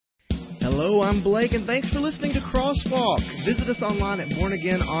Hello, I'm Blake, and thanks for listening to Crosswalk. Visit us online at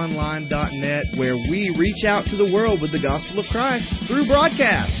bornagainonline.net, where we reach out to the world with the gospel of Christ through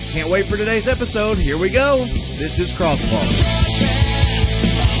broadcast. Can't wait for today's episode. Here we go. This is Crosswalk.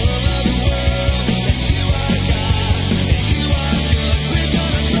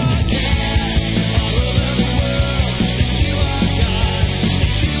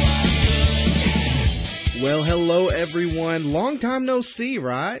 Well, hello, everyone. Long time no see,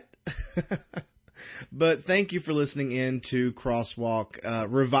 right? But thank you for listening in to Crosswalk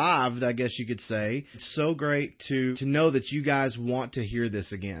Revived, I guess you could say. It's so great to know that you guys want to hear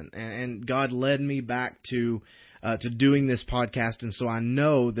this again. And God led me back to doing this podcast, and so I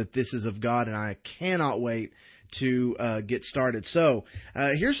know that this is of God, and I cannot wait to get started. So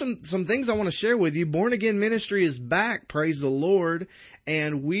here's some things I want to share with you. Born Again Ministry is back, praise the Lord,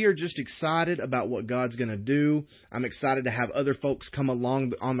 and we are just excited about what God's going to do. I'm excited to have other folks come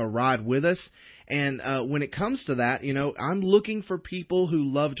along on the ride with us. And when it comes to that, you know, I'm looking for people who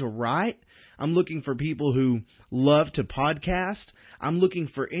love to write. I'm looking for people who love to podcast. I'm looking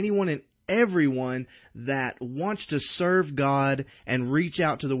for anyone and everyone that wants to serve God and reach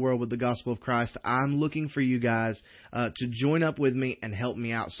out to the world with the gospel of Christ. I'm looking for you guys to join up with me and help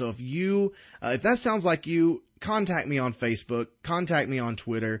me out. So if that sounds like you, contact me on Facebook, contact me on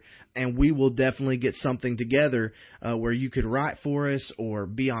Twitter, and we will definitely get something together where you could write for us or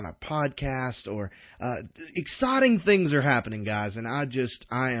be on a podcast, or exciting things are happening, guys, and I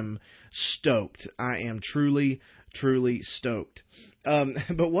am stoked. I am truly stoked.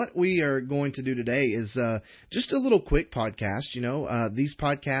 But what we are going to do today is just a little quick podcast. You know, these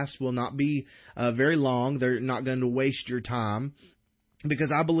podcasts will not be very long. They're not going to waste your time,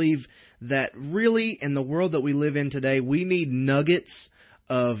 because I believe that really in the world that we live in today, we need nuggets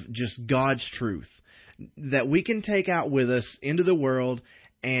of just God's truth that we can take out with us into the world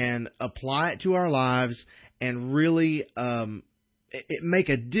and apply it to our lives and really make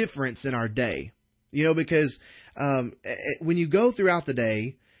a difference in our day. You know, because when you go throughout the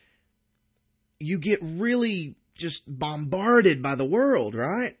day, you get really just bombarded by the world,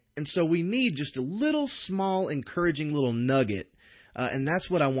 right? And so we need just a little small, encouraging little nugget. And that's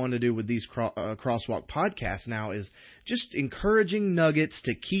what I want to do with these Crosswalk podcasts now, is just encouraging nuggets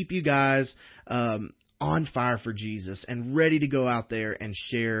to keep you guys on fire for Jesus and ready to go out there and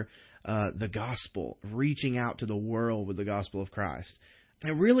share the gospel, reaching out to the world with the gospel of Christ.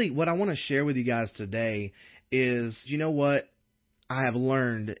 And really, what I want to share with you guys today is, you know what I have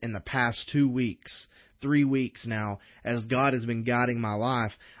learned in the past 2 weeks, 3 weeks now, as God has been guiding my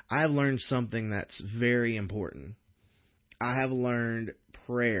life. I have learned something that's very important. I have learned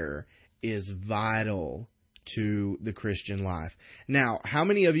prayer is vital to the Christian life. Now, how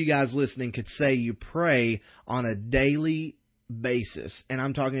many of you guys listening could say you pray on a daily basis? And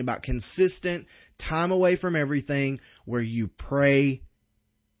I'm talking about consistent time away from everything, where you pray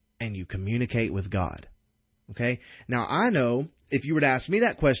and you communicate with God. Okay? Now, I know if you were to ask me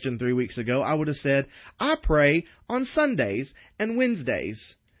that question 3 weeks ago, I would have said, I pray on Sundays and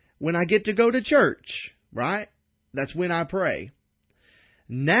Wednesdays when I get to go to church, right? That's when I pray.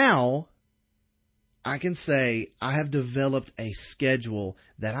 Now, I can say I have developed a schedule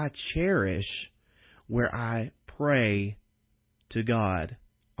that I cherish, where I pray to God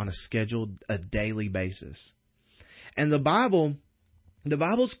on a daily basis. And the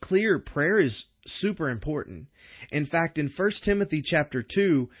Bible's clear. Prayer is super important. In fact, in 1 Timothy chapter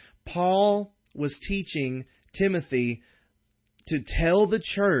 2, Paul was teaching Timothy to tell the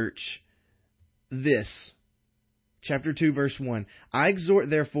church this. Chapter 2, verse 1. I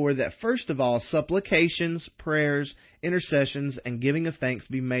exhort, therefore, that first of all supplications, prayers, intercessions, and giving of thanks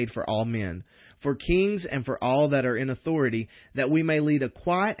be made for all men, for kings and for all that are in authority, that we may lead a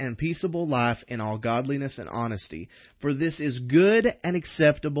quiet and peaceable life in all godliness and honesty. For this is good and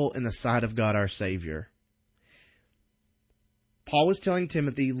acceptable in the sight of God our Savior. Paul was telling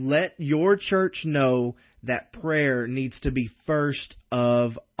Timothy, let your church know that prayer needs to be first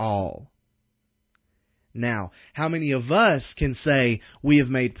of all. Now, how many of us can say we have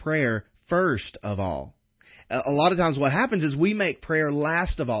made prayer first of all? A lot of times what happens is we make prayer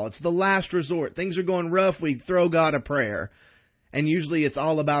last of all. It's the last resort. Things are going rough, we throw God a prayer. And usually it's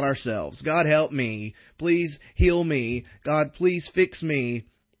all about ourselves. God help me. Please heal me. God, please fix me.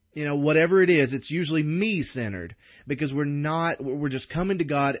 You know, whatever it is, it's usually me-centered. Because we're just coming to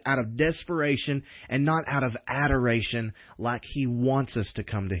God out of desperation and not out of adoration like He wants us to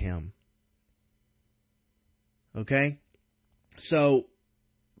come to Him. Okay? So,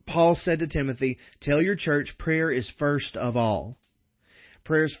 Paul said to Timothy, tell your church prayer is first of all.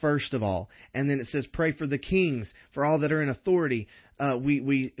 Prayer is first of all. And then it says pray for the kings, for all that are in authority.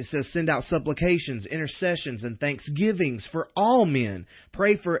 it says send out supplications, intercessions, and thanksgivings for all men.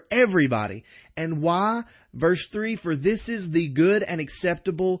 Pray for everybody. And why? Verse 3, for this is good and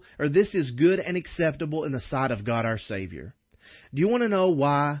acceptable in the sight of God our Savior. Do you want to know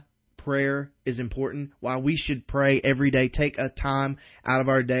why prayer is important? Why we should pray every day? Take a time out of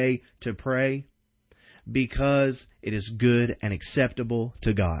our day to pray? Because it is good and acceptable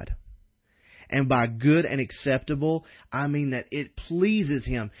to God. And by good and acceptable, I mean that it pleases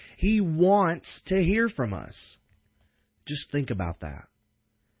Him. He wants to hear from us. Just think about that.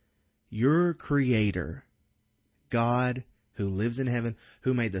 Your Creator, God, who lives in heaven,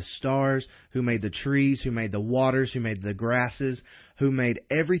 who made the stars, who made the trees, who made the waters, who made the grasses, who made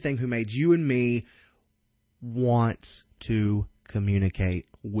everything, who made you and me, wants to communicate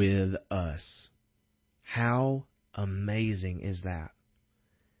with us. How amazing is that?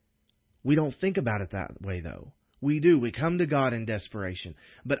 We don't think about it that way, though. We do. We come to God in desperation.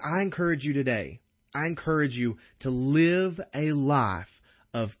 But I encourage you today, I encourage you to live a life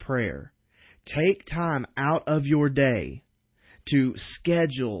of prayer. Take time out of your day to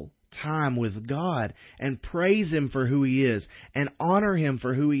schedule time with God and praise Him for who He is and honor Him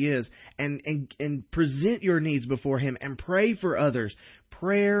for who He is and present your needs before Him and pray for others.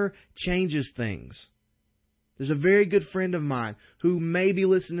 Prayer changes things. There's a very good friend of mine who may be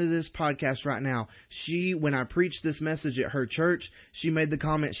listening to this podcast right now. When I preached this message at her church, she made the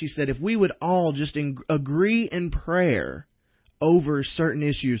comment, she said, if we would all just agree in prayer over certain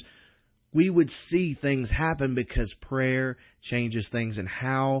issues, we would see things happen because prayer changes things. And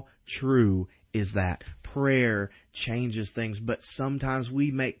how true is that? Prayer changes things, but sometimes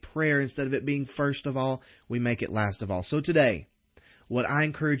we make prayer, instead of it being first of all, we make it last of all. So today, what I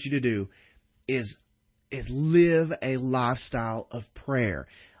encourage you to do is live a lifestyle of prayer.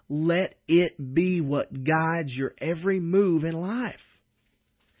 Let it be what guides your every move in life.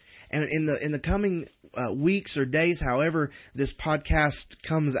 And in the coming weeks or days, however this podcast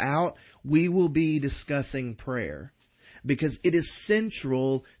comes out, we will be discussing prayer because it is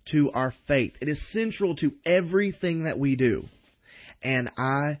central to our faith. It is central to everything that we do. And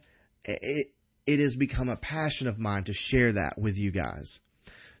it has become a passion of mine to share that with you guys.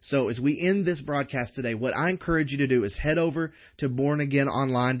 So as we end this broadcast today, what I encourage you to do is head over to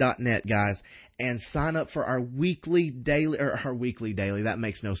bornagainonline.net, guys, and sign up for our weekly daily, that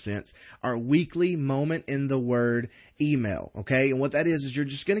makes no sense, our weekly Moment in the Word email, okay? And what that is you're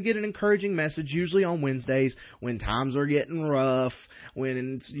just going to get an encouraging message, usually on Wednesdays when times are getting rough,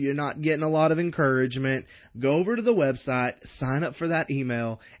 when you're not getting a lot of encouragement. Go over to the website, sign up for that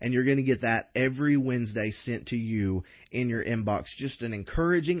email, and you're going to get that every Wednesday sent to you in your inbox. Just an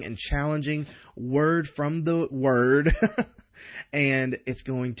encouraging and challenging word from the Word, and it's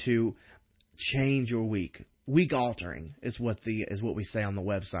going to change your week. Week altering is what we say on the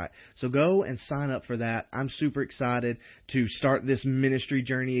website. So go and sign up for that. I'm super excited to start this ministry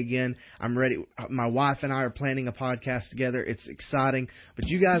journey again. I'm ready. My wife and I are planning a podcast together. It's exciting. But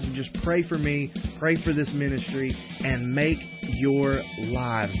you guys just pray for me, pray for this ministry, and make your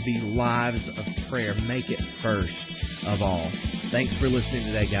lives be lives of prayer. Make it first of all. Thanks for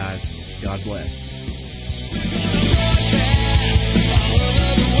listening today, guys. God bless.